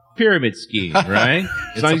Madoff pyramid scheme, right?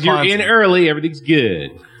 As long as you're in early, everything's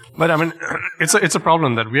good. But I mean, it's a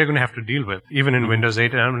problem that we are going to have to deal with, even in Windows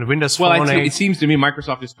 8 and Windows Phone 8. It seems to me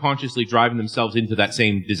Microsoft is consciously driving themselves into that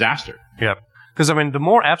same disaster. Yeah. Because, I mean, the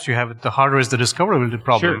more apps you have, the harder is the discoverability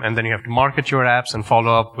problem. Sure. And then you have to market your apps and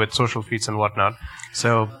follow up with social feeds and whatnot.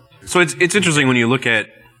 So it's interesting when you look at.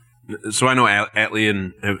 So I know Atlee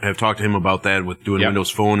and have talked to him about that with doing Windows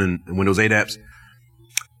Phone and Windows 8 apps.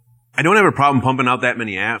 I don't have a problem pumping out that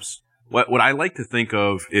many apps. What I like to think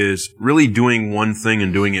of is really doing one thing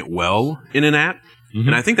and doing it well in an app. Mm-hmm.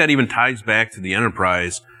 And I think that even ties back to the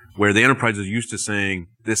enterprise, where the enterprise is used to saying,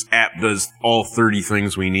 this app does all 30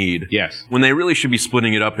 things we need. Yes. When they really should be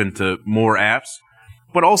splitting it up into more apps,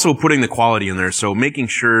 but also putting the quality in there. So making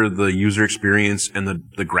sure the user experience and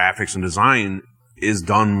the graphics and design is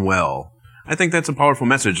done well. I think that's a powerful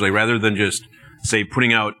message. Like, rather than just, say,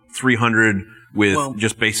 putting out 300 with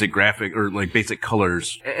just basic graphic or like basic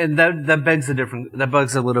colors. And that begs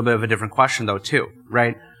a little bit of a different question though too,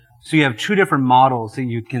 right? So you have two different models that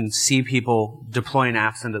you can see people deploying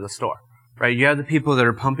apps into the store, right? You have the people that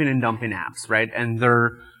are pumping and dumping apps, right? And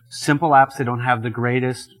they're simple apps. They don't have the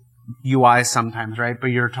greatest UI sometimes, right? But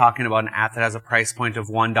you're talking about an app that has a price point of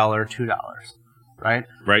 $1 or $2, right?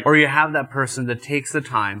 Right. Or you have that person that takes the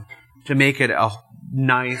time to make it a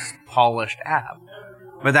nice, polished app.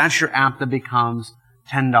 But that's your app that becomes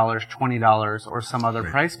 $10, $20, or some other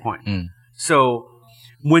price point. Mm. So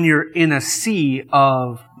when you're in a sea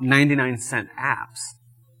of 99-cent apps,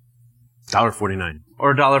 $1.49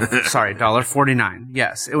 or $1.49.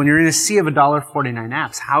 Yes, when you're in a sea of $1.49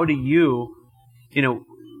 apps, how do you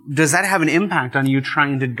does that have an impact on you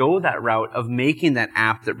trying to go that route of making that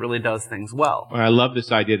app that really does things well? I love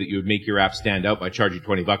this idea that you would make your app stand out by charging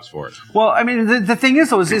 $20 for it. Well, I mean, the thing is,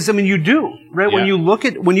 though, is you do, right? Yeah. When you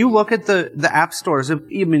look at the app stores,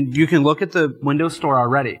 even you can look at the Windows Store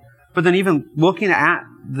already, but then even looking at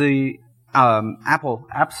the Apple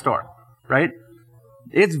App Store, right?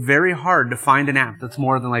 It's very hard to find an app that's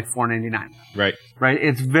more than like $4.99. Right. Right?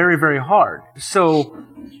 It's very, very hard. So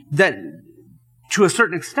that, to a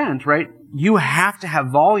certain extent, right, you have to have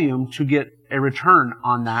volume to get a return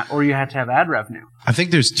on that, or you have to have ad revenue. I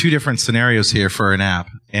think there's two different scenarios here for an app,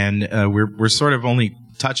 and we're sort of only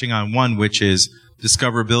touching on one, which is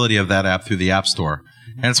discoverability of that app through the App Store.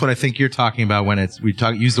 And that's what I think you're talking about when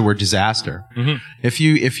use the word disaster. Mm-hmm.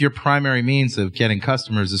 If your primary means of getting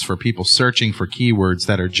customers is for people searching for keywords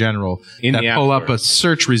that are general, that pull up a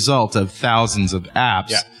search result of thousands of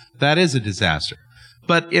apps, that is a disaster.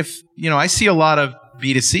 But if, I see a lot of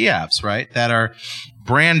B2C apps, right, that are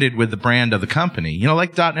branded with the brand of the company,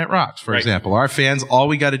 like .NET Rocks, for example. Our fans, all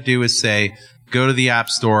we got to do is say, go to the App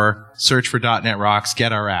Store, search for .NET Rocks,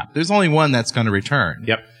 get our app. There's only one that's going to return.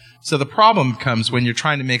 Yep. So the problem comes when you're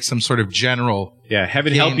trying to make some sort of general. Yeah,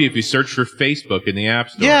 heaven help you if you search for Facebook in the App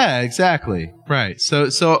Store. Yeah, exactly. Right. So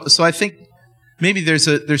I think maybe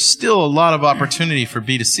there's still a lot of opportunity for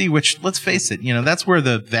B2C, which, let's face it, that's where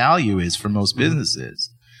the value is for most businesses.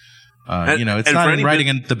 It's not in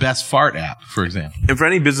writing the best fart app, for example. And for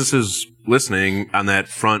any businesses listening on that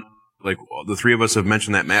front, like the three of us have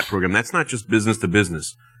mentioned that MAP program, that's not just business to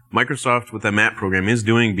business. Microsoft with that MAP program is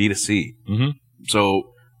doing B2C. Mm-hmm.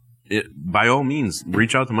 So by all means,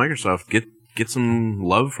 reach out to Microsoft, get some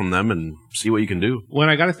love from them and see what you can do. When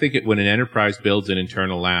I got to think when an enterprise builds an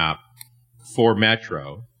internal app for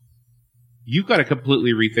Metro, you've got to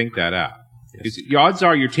completely rethink that app. Yes. The odds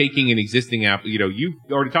are you're taking an existing app. You've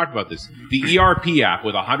already talked about this. The ERP app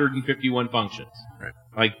with 151 functions. Right.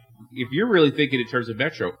 Like, if you're really thinking in terms of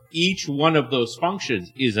Metro, each one of those functions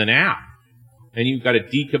is an app, and you've got to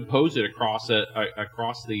decompose it across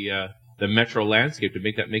the Metro landscape to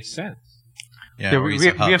make that make sense. Yeah, we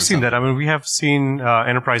have seen that. I mean, we have seen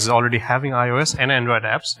enterprises already having iOS and Android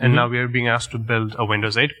apps, and now we are being asked to build a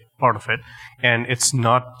Windows 8 part of it, and it's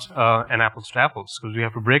not an apples to apples, because we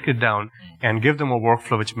have to break it down and give them a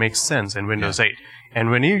workflow which makes sense in Windows 8.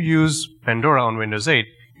 And when you use Pandora on Windows 8,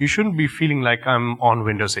 you shouldn't be feeling like I'm on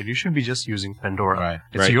Windows 8. You should be just using Pandora. Right.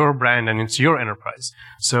 It's your brand and it's your enterprise.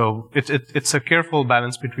 So it's a careful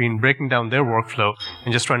balance between breaking down their workflow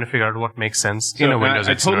and just trying to figure out what makes sense in a Windows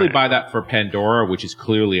 8 I totally buy that for Pandora, which is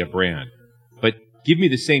clearly a brand. But give me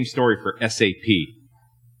the same story for SAP.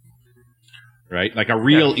 Right? Like a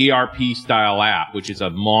real ERP style app, which is a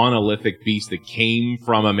monolithic beast that came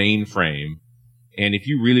from a mainframe. And if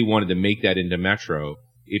you really wanted to make that into Metro,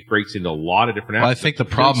 it breaks into a lot of different apps. Well, I think the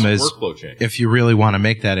problem is, if you really want to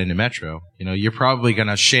make that into Metro, you're probably going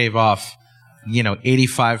to shave off,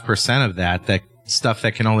 85% of that stuff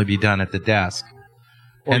that can only be done at the desk.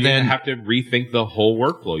 Or and then have to rethink the whole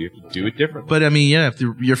workflow. You have to do it differently. But I mean, if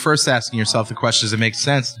you're first asking yourself the question, does it make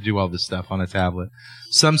sense to do all this stuff on a tablet?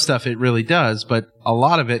 Some stuff it really does, but a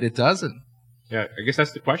lot of it doesn't. Yeah, I guess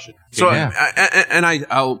that's the question. So,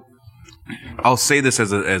 I'll say this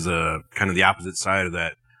as a kind of the opposite side of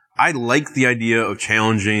that. I like the idea of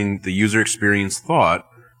challenging the user experience thought,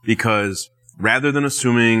 because rather than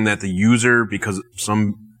assuming that the user, because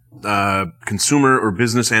some consumer or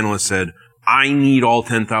business analyst said, I need all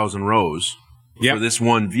 10,000 rows for this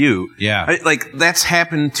one view. Yeah. That's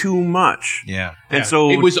happened too much. Yeah. And so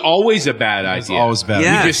it was always a bad idea. It was always bad.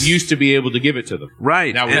 Yes. We just used to be able to give it to them.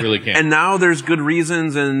 Right. Now we really can't. And now there's good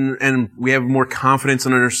reasons, and we have more confidence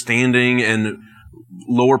and understanding and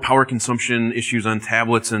lower power consumption issues on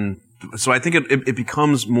tablets. And so I think it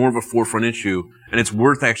becomes more of a forefront issue, and it's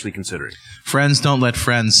worth actually considering. Friends don't let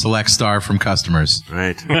friends select star from customers.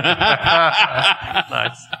 Right.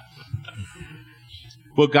 Nice.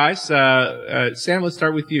 Well, guys, Sam, let's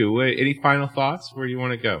start with you. Any final thoughts? Where do you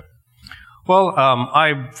want to go? Well,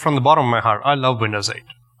 from the bottom of my heart, I love Windows 8.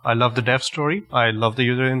 I love the dev story. I love the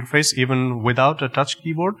user interface, even without a touch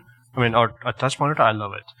keyboard. Or a touch monitor, I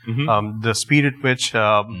love it. Mm-hmm. The speed at which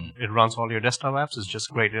it runs all your desktop apps is just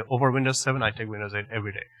great. Over Windows 7, I take Windows 8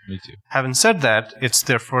 every day. Me too. Having said that, it's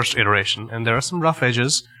their first iteration, and there are some rough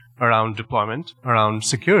edges around deployment, around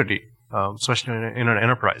security, especially in an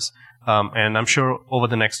enterprise. And I'm sure over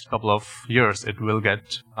the next couple of years, it will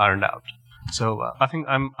get ironed out. So I think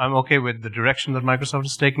I'm okay with the direction that Microsoft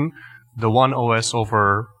is taking. The one OS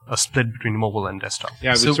over a split between mobile and desktop.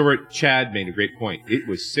 Yeah, Chad made a great point. It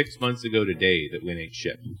was 6 months ago today that Win 8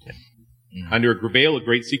 shipped. Under a veil of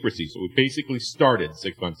great secrecy. So it basically started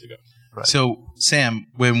 6 months ago. Right. So, Sam,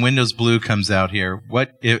 when Windows Blue comes out here,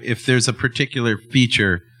 what if there's a particular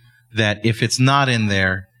feature that if it's not in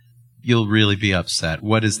there, you'll really be upset?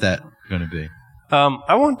 What is that going to be?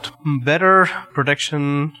 I want better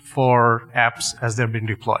protection for apps as they're being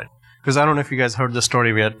deployed. Because I don't know if you guys heard the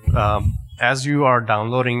story yet. As you are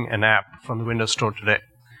downloading an app from the Windows Store today,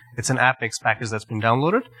 it's an AppX package that's been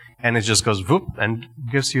downloaded, and it just goes whoop and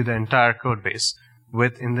gives you the entire code base.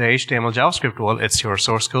 In the HTML JavaScript world, it's your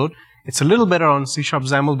source code. It's a little better on C#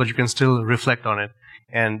 XAML, but you can still reflect on it.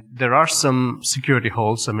 And there are some security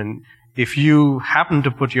holes. I mean, if you happen to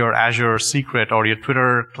put your Azure secret or your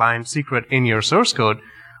Twitter client secret in your source code,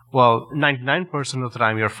 well, 99% of the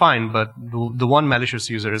time you're fine, but the one malicious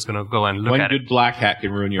user is going to go and look One at good it. black hat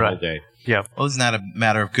can ruin your whole day. Yeah. Well, isn't that a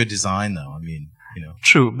matter of good design, though? I mean,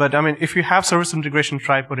 True, but I mean, if you have service integration,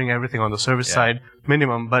 try putting everything on the service side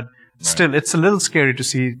minimum. But still, it's a little scary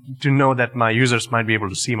to know that my users might be able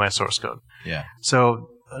to see my source code. Yeah. So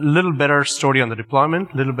a little better story on the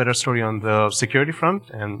deployment, a little better story on the security front,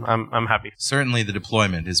 and I'm happy. Certainly, the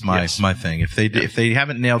deployment is my thing. If they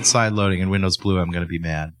haven't nailed side loading in Windows Blue, I'm going to be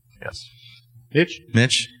mad. Yes.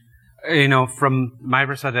 Mitch. From my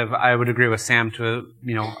perspective, I would agree with Sam to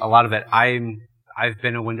a lot of it. I've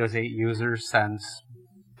been a Windows 8 user since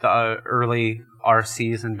the early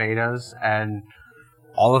RCs and betas, and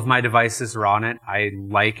all of my devices are on it. I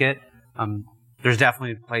like it. There's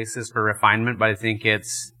definitely places for refinement, but I think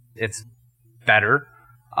it's better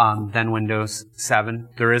than Windows 7.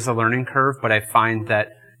 There is a learning curve, but I find that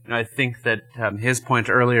I think that his point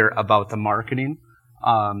earlier about the marketing,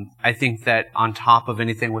 I think that on top of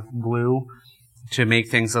anything with Blue to make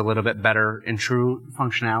things a little bit better in true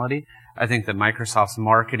functionality, I think that Microsoft's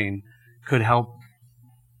marketing could help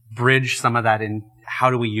bridge some of that in how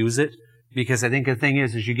do we use it. Because I think the thing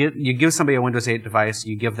is you give somebody a Windows 8 device,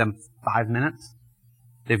 you give them 5 minutes,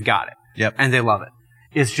 they've got it. Yep. And they love it.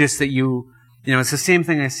 It's just that it's the same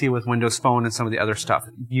thing I see with Windows Phone and some of the other stuff.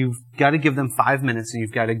 You've got to give them 5 minutes and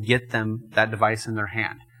you've got to get them that device in their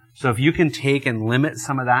hand. So if you can take and limit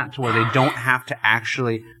some of that to where they don't have to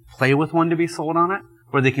actually play with one to be sold on it,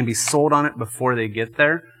 where they can be sold on it before they get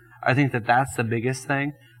there, I think that that's the biggest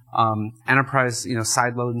thing. Enterprise,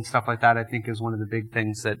 side load and stuff like that, I think is one of the big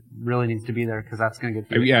things that really needs to be there because that's going to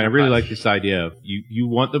get. I really like this idea of you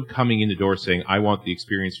want them coming in the door saying, "I want the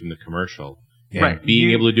experience from the commercial." And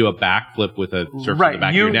being able to do a backflip with a surface on the back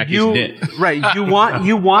of your neck is it. Right. You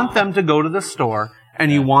want them to go to the store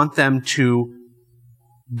and you want them to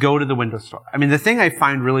go to the Windows Store. I mean, the thing I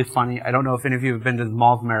find really funny, I don't know if any of you have been to the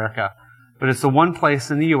Mall of America, but it's the one place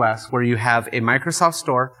in the U.S. where you have a Microsoft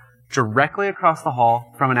store directly across the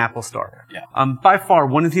hall from an Apple store. Yeah. By far,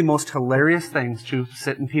 one of the most hilarious things to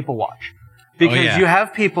sit and people watch. Because you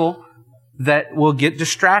have people that will get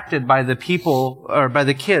distracted by the people, or by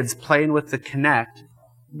the kids playing with the Kinect,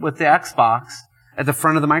 with the Xbox, at the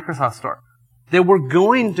front of the Microsoft store. They were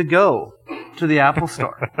going to go to the Apple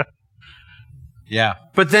store. Yeah.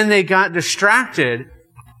 But then they got distracted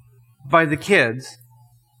by the kids.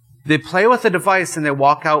 They play with the device and they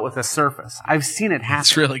walk out with a Surface. I've seen it happen.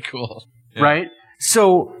 It's really cool. Yeah. Right?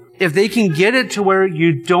 So if they can get it to where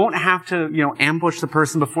you don't have to, ambush the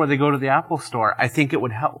person before they go to the Apple store, I think it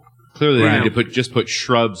would help. Clearly, they need to put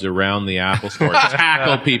shrubs around the Apple store,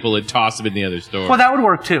 tackle people, and toss them in the other store. Well, that would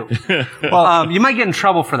work too. Well, you might get in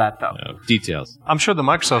trouble for that, though. No, details. I'm sure the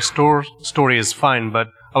Microsoft Store story is fine, but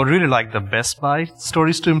I would really like the Best Buy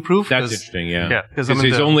stories to improve. That's interesting, yeah. Yeah, because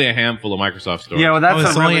there's only a handful of Microsoft stores. Yeah, well,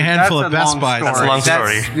 that's only a handful of Best Buys. That's a long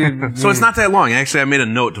story. So it's not that long. Actually, I made a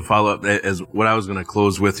note to follow up as what I was going to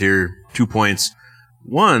close with here. 2 points.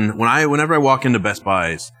 One, whenever I walk into Best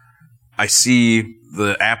Buys, I see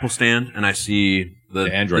the Apple stand and I see the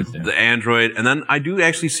Android stand. The Android, and then I do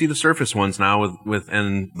actually see the Surface ones now like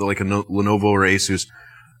a Lenovo or Asus.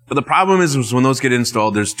 But the problem is when those get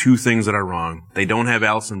installed, there's two things that are wrong. They don't have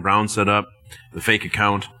Alison Brown set up, the fake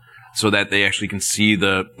account, so that they actually can see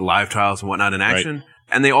the live tiles and whatnot in action. Right.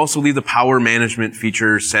 And they also leave the power management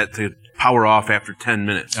feature set to power off after 10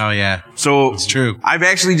 minutes. Oh, yeah. So it's true. I've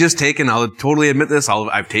actually just taken, I'll totally admit this,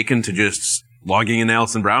 I've taken to just logging in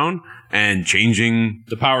Alison Brown and changing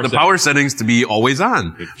the power settings to be always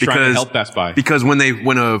on. Trying to help Best Buy. Because when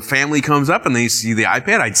a family comes up and they see the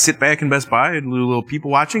iPad, I'd sit back in Best Buy and do a little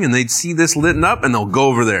people watching, and they'd see this lit up and they'll go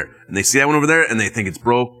over there. And they see that one over there and they think it's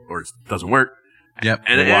broke or it doesn't work. Yep.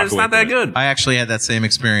 And it's not that good. I actually had that same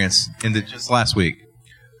experience just last week.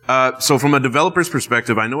 So from a developer's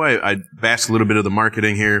perspective, I know I bashed a little bit of the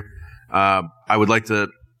marketing here. I would like to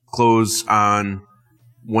close on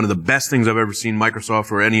one of the best things I've ever seen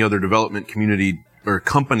Microsoft or any other development community or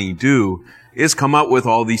company do is come out with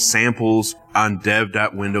all these samples on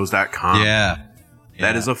dev.windows.com. Yeah.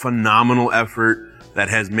 That is a phenomenal effort that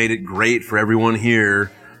has made it great for everyone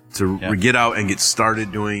here to get out and get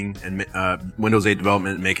started doing Windows 8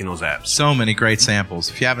 development and making those apps. So many great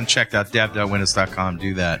samples. If you haven't checked out dev.windows.com,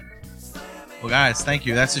 do that. Well, guys, thank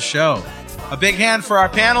you. That's the show. A big hand for our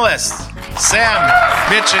panelists, Sam,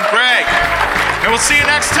 Mitch, and Greg. And we'll see you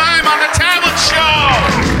next time on The Tablet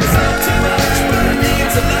Show.